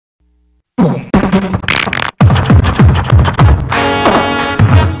Ow!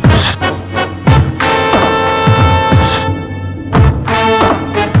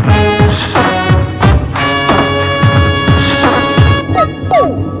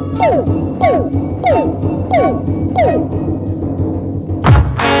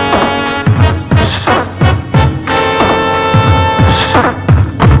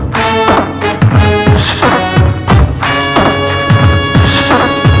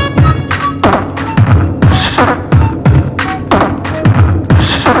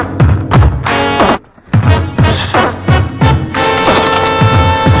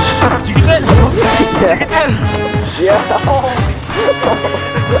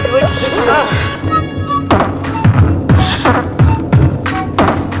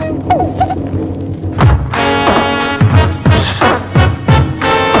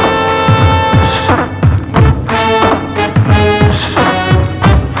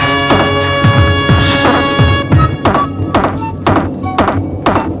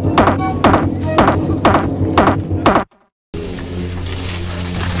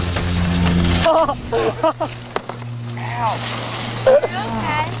 Okay.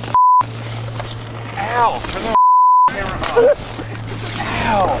 Ow! Turn the camera off.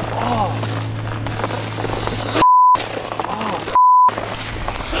 Ow! Oh! Oh!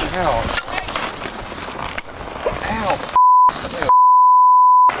 Ow! Ow!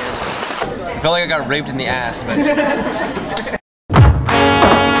 I felt like I got raped in the ass, but...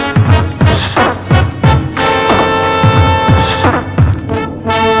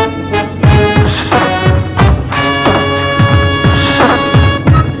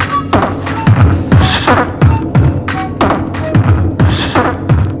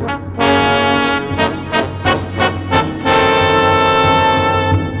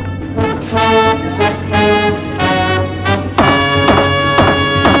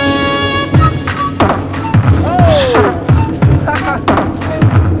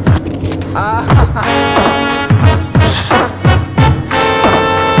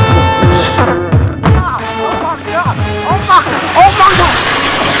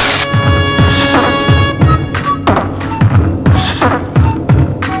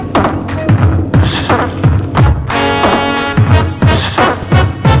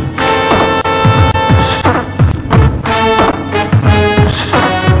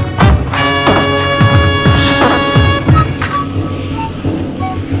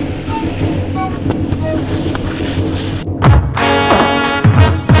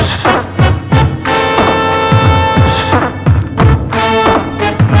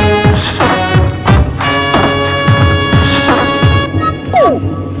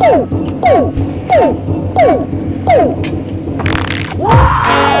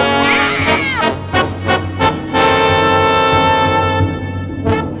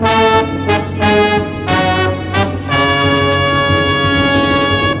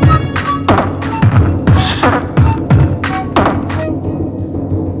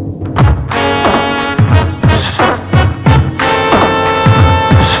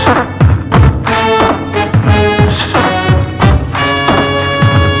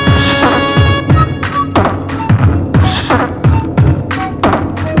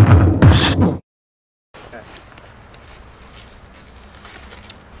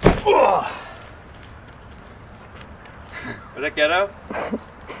 Was that ghetto?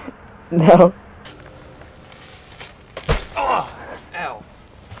 No. Oh! Ow.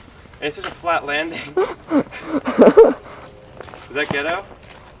 And it's such a flat landing. Was that ghetto?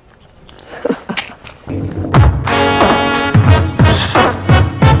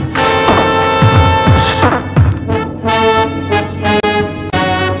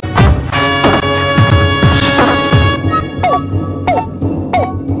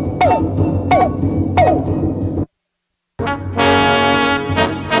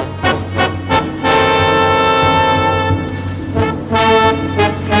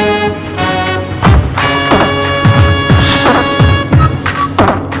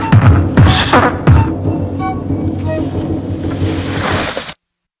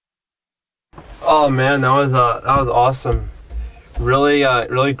 Oh man, that was awesome. Really,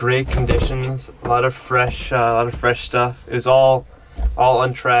 really great conditions. A lot of fresh stuff. It was all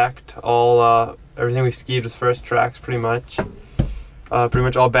untracked. Everything we skied was first tracks, pretty much. Pretty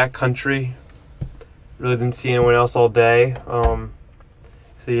much all backcountry. Really didn't see anyone else all day. So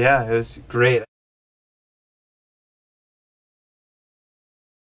yeah, it was great.